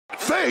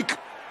Fake?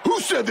 Who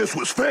said this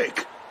was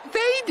fake?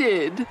 They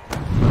did.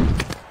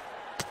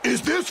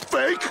 Is this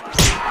fake?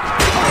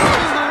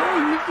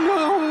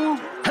 No.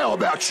 How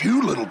about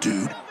you, little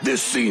dude?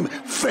 This seem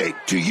fake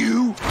to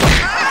you? No.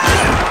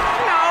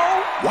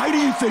 Why do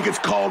you think it's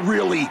called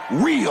really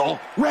real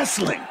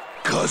wrestling?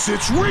 'Cause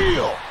it's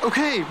real.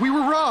 Okay, we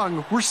were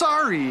wrong. We're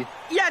sorry.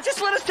 Yeah,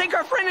 just let us take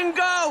our friend and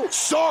go.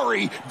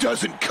 Sorry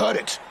doesn't cut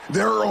it.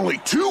 There are only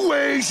two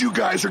ways you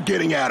guys are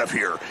getting out of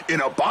here. In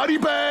a body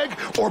bag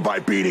or by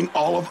beating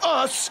all of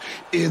us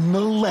in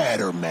the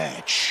ladder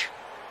match.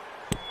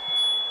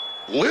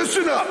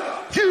 Listen up.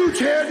 Huge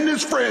Head and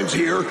his friends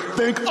here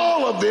think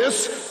all of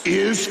this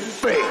is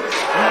fake.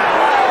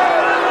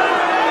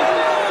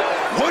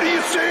 What do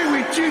you say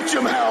we teach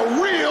them how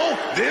real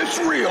this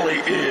really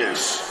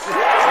is?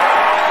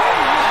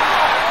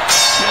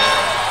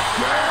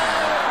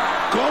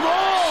 Come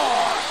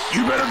on!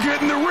 You better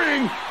get in the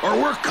ring or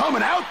we're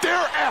coming out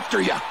there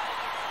after you.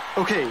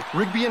 Okay,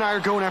 Rigby and I are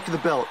going after the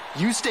belt.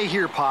 You stay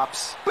here,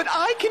 Pops. But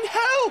I can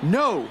help.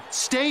 No,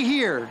 stay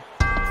here.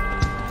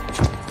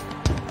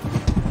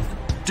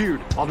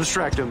 Dude, I'll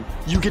distract him.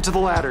 You get to the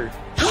ladder.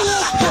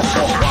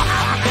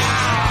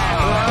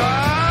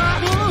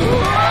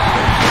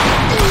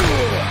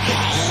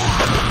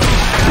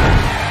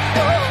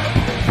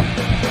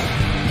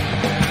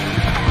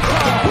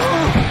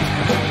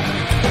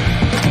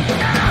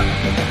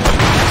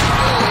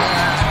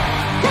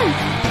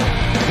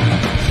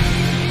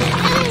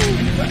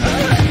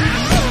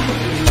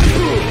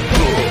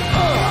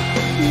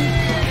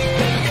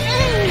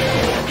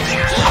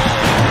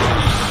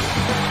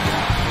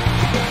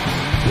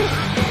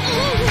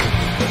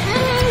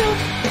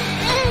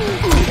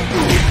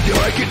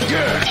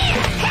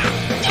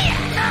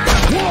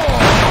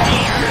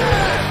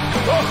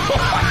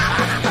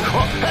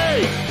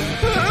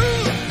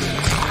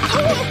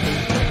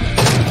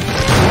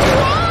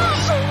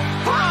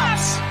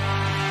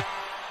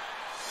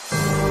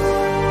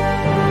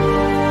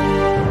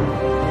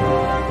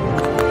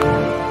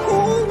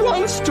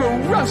 To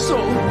wrestle.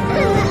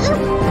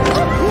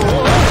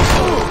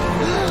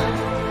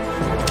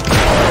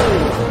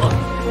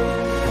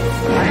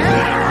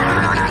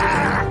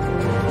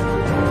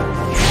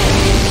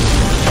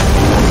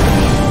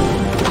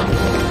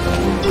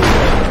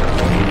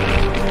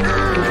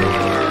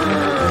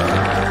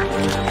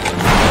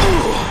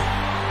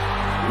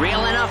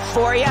 Real enough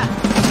for ya?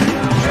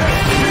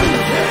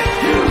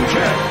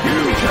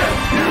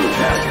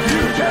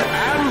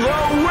 And the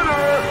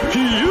winner,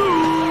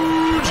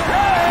 Huge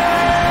Head!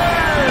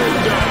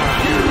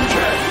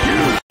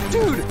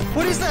 Dude,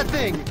 what is that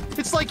thing?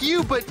 It's like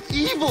you, but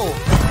evil.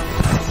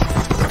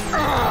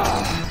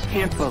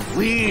 Can't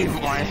believe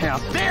I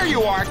have. There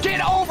you are!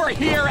 Get over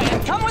here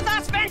and come with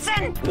us,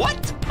 Benson!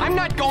 What? I'm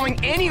not going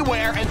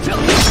anywhere until.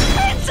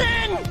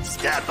 Benson!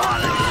 Step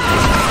on it!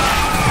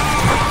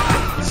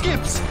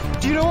 Skips,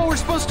 do you know what we're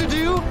supposed to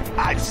do?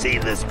 I've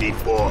seen this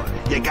before.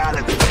 You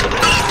gotta...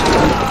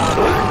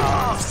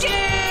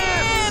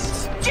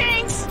 Skips!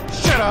 Jinx!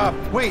 Shut up.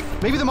 Wait,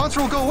 maybe the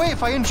monster will go away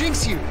if I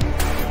unjinx you.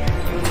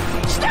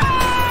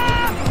 Stop!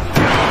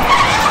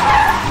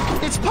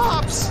 It's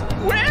Pops!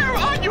 Where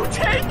are you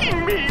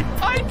taking me?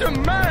 I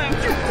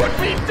demand you put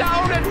me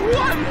down at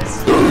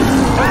once.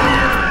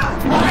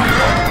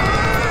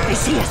 They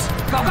see us.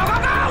 Go, go, go,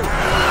 go!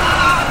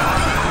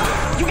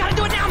 You gotta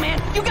do it now,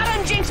 man. You gotta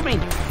unjinx me.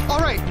 All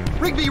right,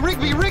 Rigby,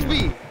 Rigby,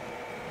 Rigby!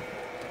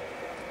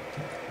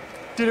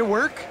 Did it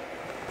work?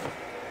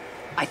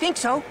 I think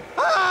so.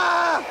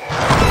 Ah!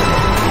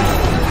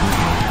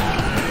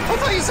 I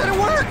thought you said it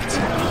worked!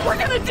 We're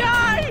gonna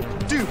die.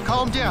 Dude,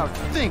 calm down.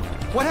 Think.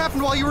 What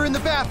happened while you were in the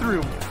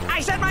bathroom?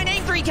 I said my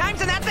name 3 times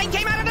and that thing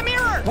came out of the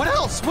mirror. What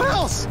else? What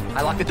else?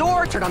 I locked the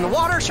door, turned on the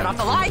water, shut off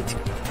the light.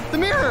 The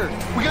mirror!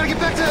 We gotta get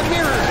back to that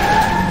mirror!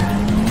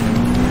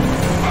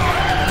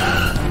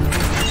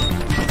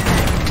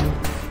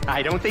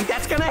 I don't think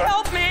that's gonna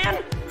help,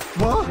 man.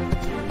 What?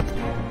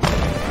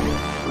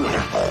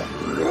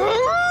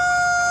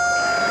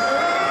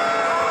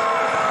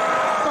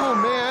 Oh,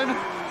 man.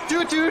 Do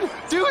it, dude.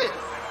 Do it.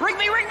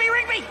 Rigby, Rigby,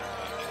 Rigby!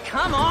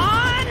 Come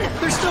on!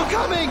 They're still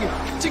coming.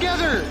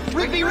 Together.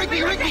 Rigby,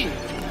 Rigby, Rigby.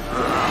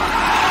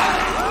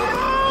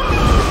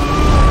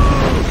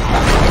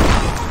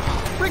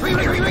 Rigby,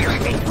 Rigby, Rigby.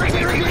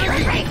 Rigby, Rigby,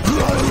 Rigby.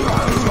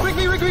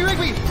 Rigby, Rigby, Rigby. Rigby, Rigby,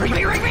 Rigby!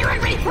 Rigby, Rigby,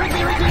 Rigby!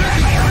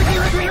 Rigby,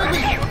 Rigby,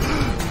 Rigby.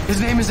 His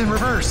name is in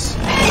reverse.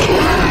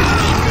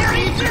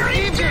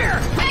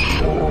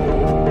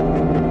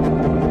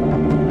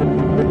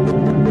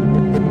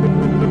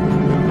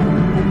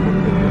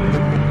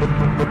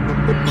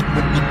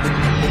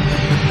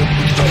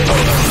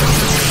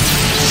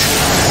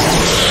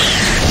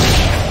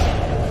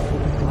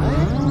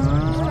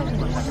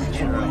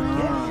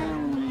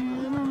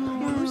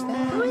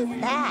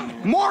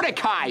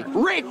 Mordecai,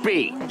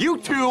 Rigby, you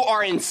two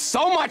are in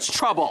so much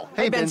trouble.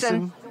 Hey,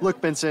 Benson. Benson. Look,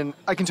 Benson,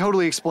 I can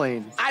totally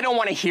explain. I don't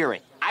want to hear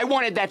it. I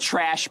wanted that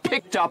trash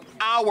picked up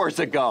hours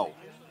ago.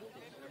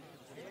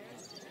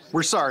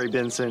 We're sorry,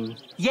 Benson.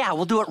 Yeah,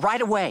 we'll do it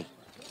right away.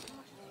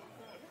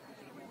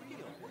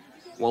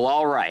 Well,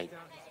 all right.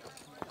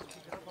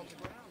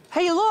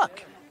 Hey,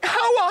 look! How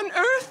on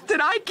earth did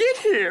I get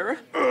here?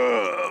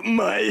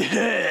 My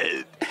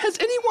head. Has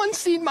anyone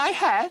seen my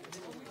hat?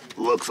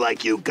 Looks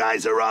like you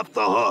guys are off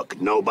the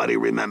hook. Nobody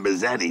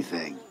remembers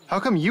anything.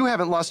 How come you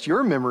haven't lost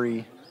your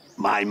memory?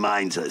 My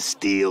mind's a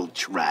steel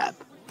trap.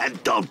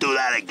 And don't do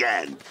that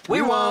again.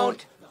 We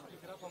won't.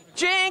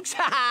 Jinx!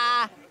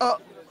 Ha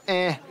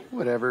ha!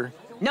 Whatever.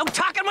 No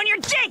talking when you're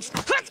jinxed!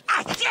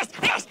 How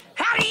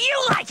do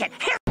you like it?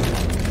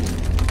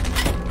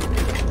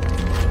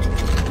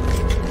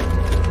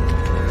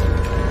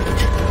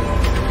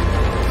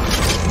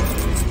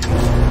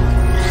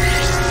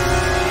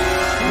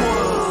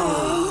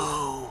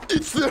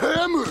 It's the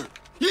hammer!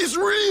 He's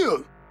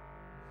real!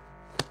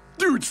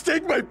 Dudes,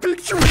 take my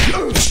picture!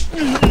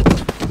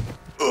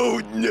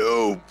 Oh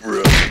no,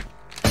 bro.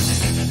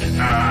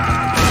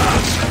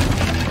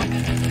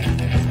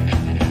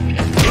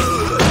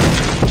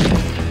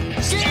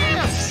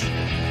 Yes!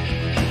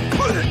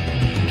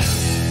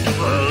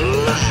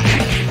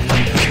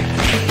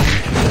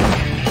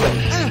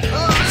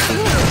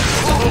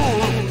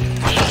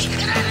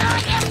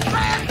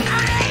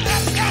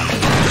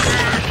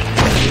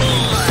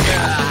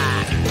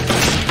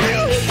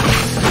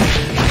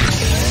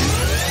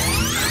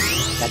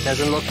 That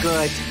doesn't look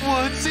good.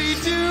 What's he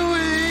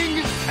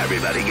doing?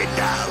 Everybody get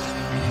down.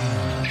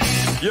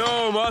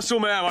 Yo, Muscle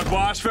Man, my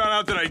boss found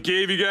out that I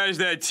gave you guys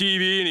that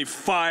TV and he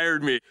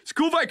fired me. It's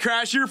cool if I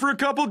crash here for a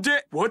couple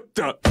days. What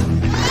the?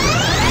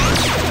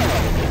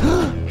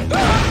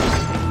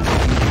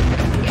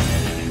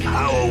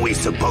 How are we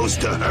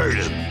supposed to hurt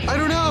him? I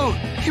don't know.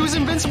 He was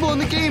invincible in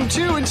the game,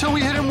 too, until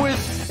we hit him with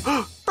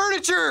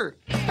furniture!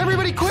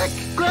 Everybody quick!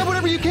 Grab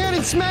whatever you can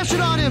and smash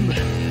it on him!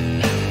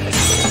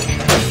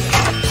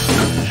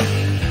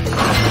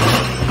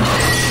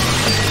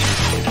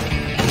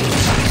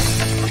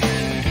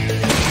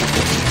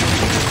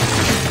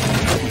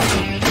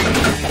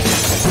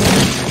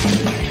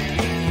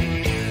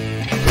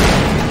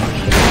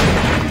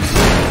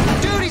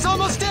 Dude, he's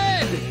almost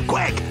dead!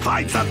 Quick,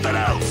 find something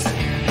else.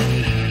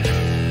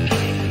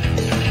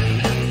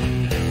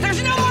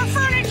 There's no more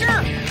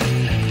furniture!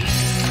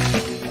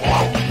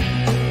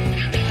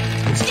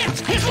 Skips,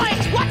 his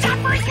legs! Watch out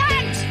for his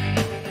legs!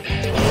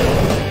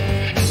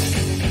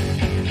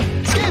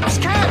 Skips,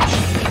 catch!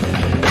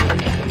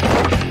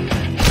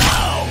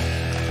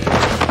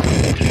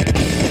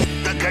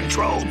 The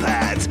control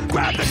pads.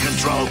 Grab the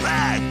control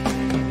pad.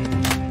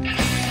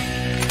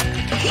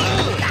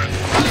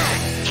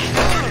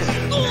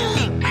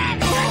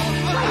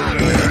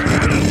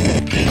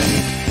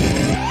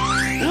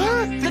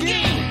 The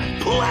game!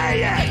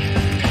 Play it.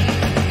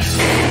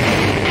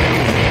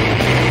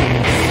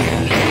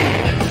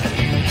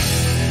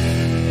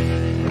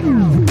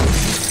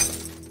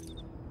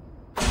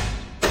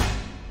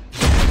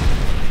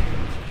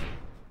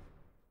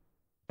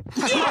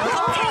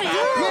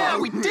 Yeah,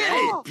 we did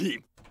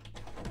it!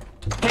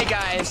 Hey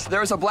guys, there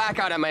was a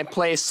blackout at my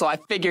place, so I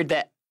figured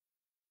that.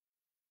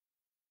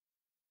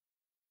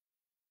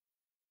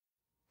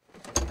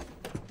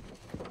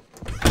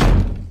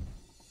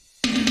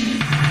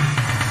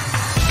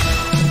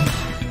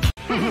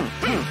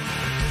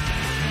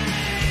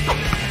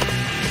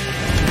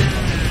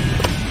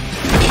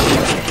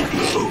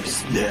 Oh,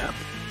 snap.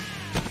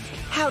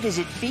 How does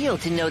it feel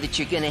to know that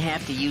you're gonna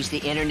have to use the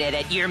internet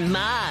at your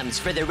mom's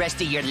for the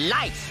rest of your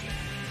life?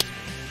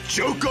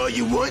 Joke all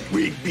you want,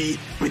 Rigby,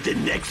 but the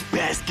next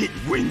basket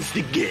wins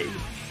the game.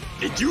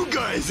 And you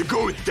guys are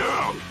going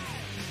down.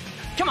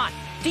 Come on,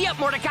 tee up,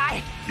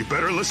 Mordecai! You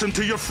better listen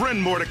to your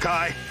friend,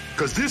 Mordecai,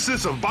 because this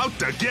is about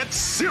to get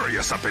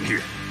serious up in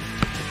here.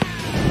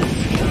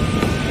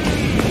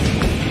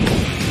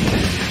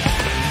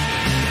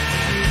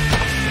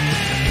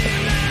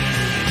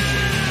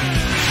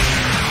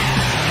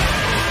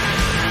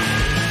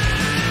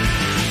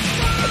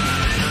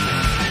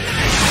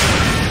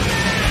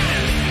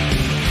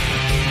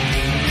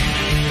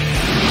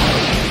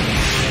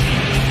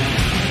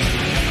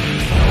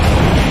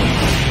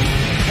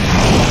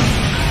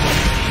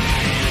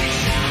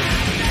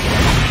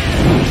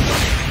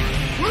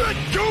 Let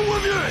go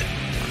of it!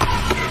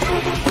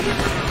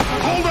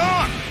 Hold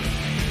on!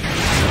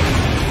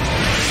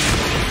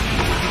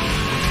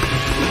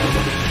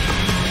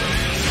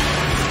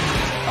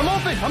 I'm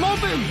open! I'm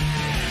open!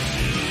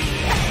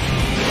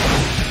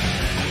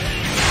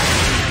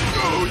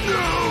 Oh,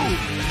 no!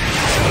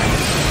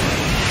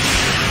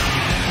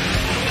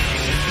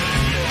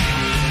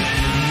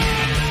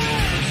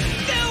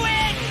 Do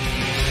it!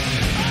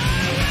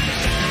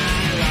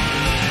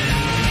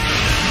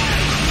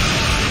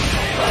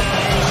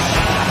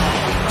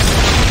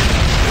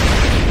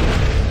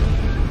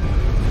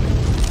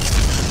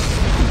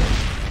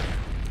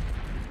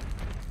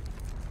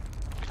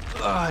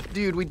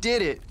 Dude, we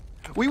did it!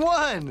 We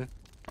won!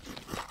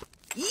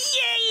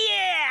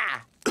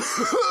 Yeah!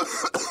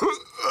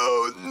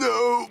 Oh,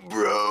 no,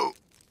 bro.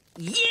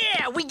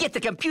 Yeah, we get the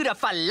computer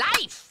for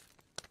life!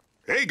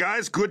 Hey,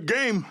 guys, good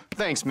game.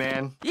 Thanks,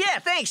 man. Yeah,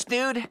 thanks,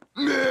 dude.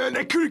 Man,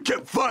 I could have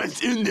kept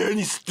Fonz in there and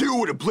he still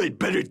would have played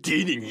better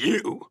D than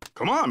you.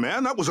 Come on,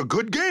 man, that was a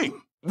good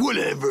game.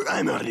 Whatever,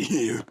 I'm out of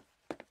here.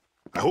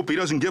 I hope he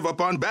doesn't give up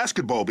on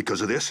basketball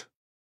because of this.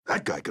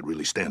 That guy could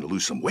really stand to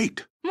lose some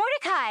weight.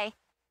 Mordecai!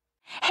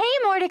 Hey,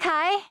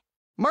 Mordecai!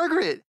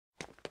 Margaret!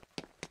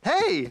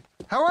 Hey,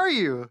 how are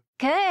you?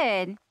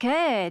 Good,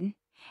 good.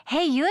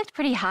 Hey, you looked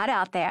pretty hot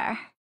out there.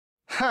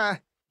 Ha,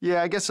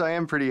 yeah, I guess I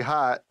am pretty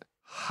hot.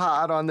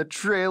 Hot on the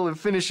trail of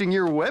finishing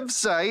your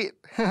website.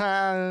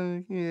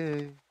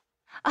 Yeah.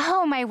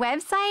 Oh, my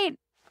website?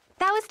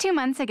 That was 2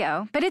 months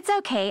ago, but it's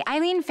okay.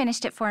 Eileen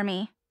finished it for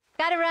me.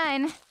 Gotta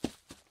run.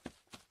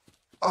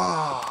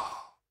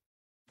 Oh.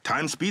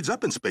 Time speeds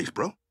up in space,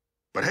 bro.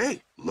 But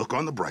hey, look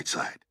on the bright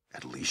side.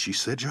 At least she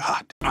said you're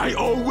hot. I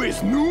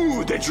always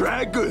knew the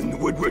dragon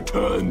would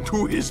return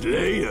to his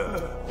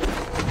lair.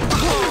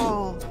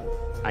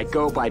 I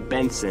go by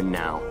Benson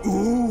now.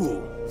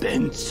 Ooh,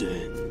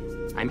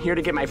 Benson. I'm here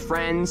to get my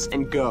friends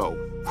and go.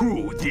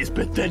 Who, these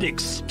pathetic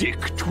stick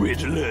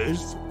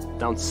twiddlers?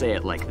 Don't say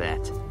it like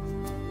that.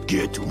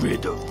 Get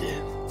rid of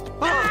them.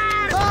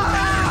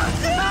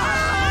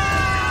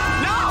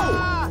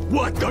 No!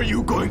 What are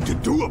you going to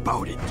do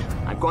about it?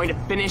 I'm going to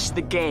finish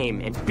the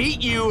game and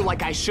beat you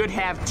like I should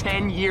have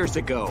 10 years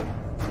ago.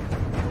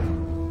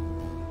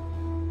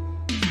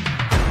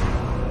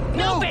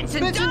 No,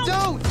 Benson, Benson,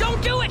 don't!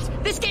 Don't do it!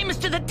 This game is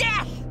to the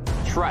death!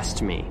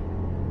 Trust me.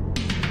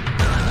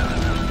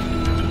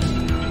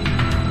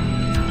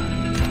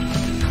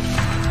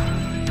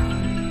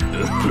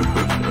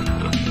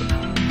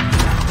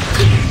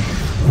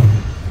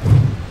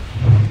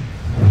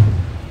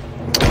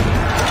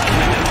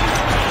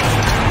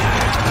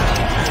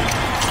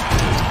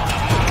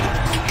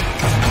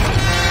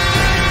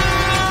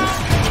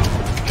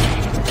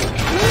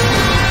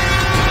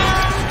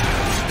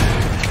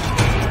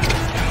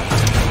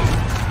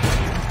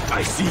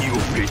 I see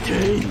you've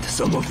retained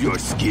some of your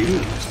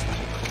skills.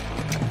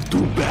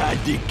 Too bad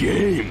the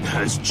game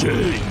has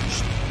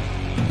changed.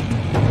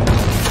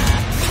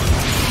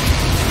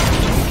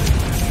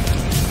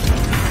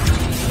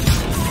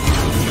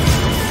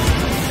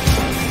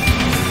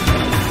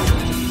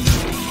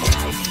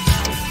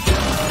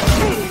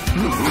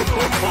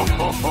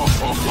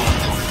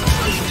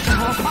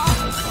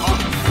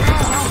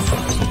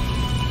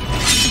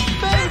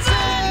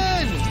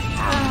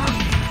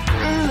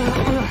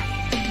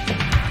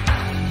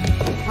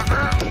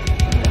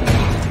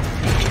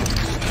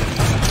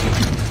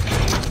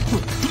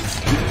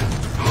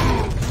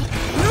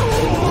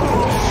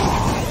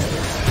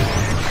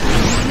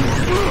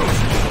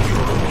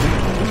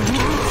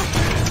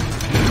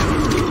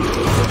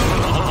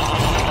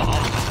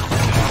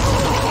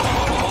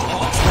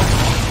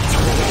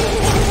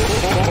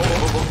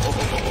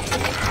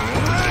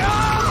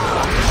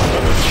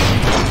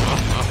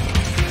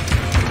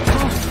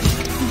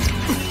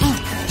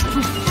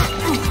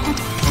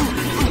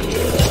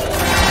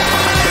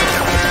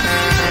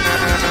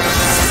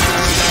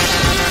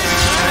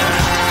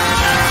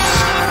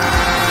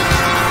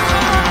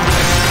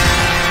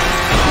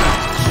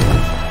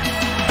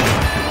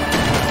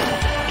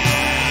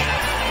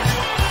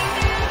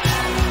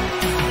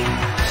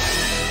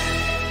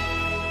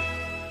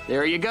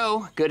 There you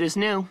go. Good as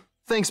new.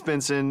 Thanks,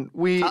 Benson.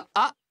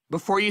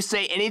 Before you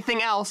say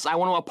anything else, I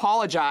want to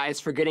apologize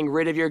for getting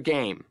rid of your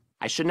game.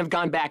 I shouldn't have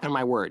gone back on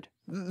my word.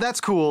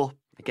 That's cool.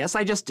 I guess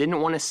I just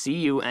didn't want to see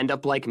you end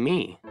up like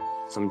me.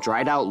 Some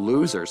dried-out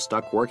loser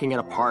stuck working at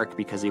a park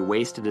because he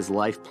wasted his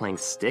life playing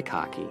stick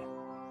hockey.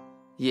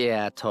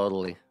 Yeah,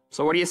 totally.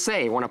 So what do you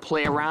say? Want to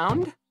play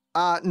around?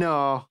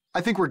 No.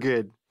 I think we're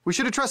good. We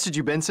should have trusted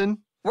you, Benson.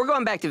 We're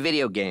going back to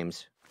video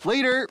games.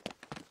 Later.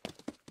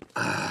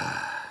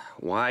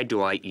 Why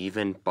do I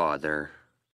even bother?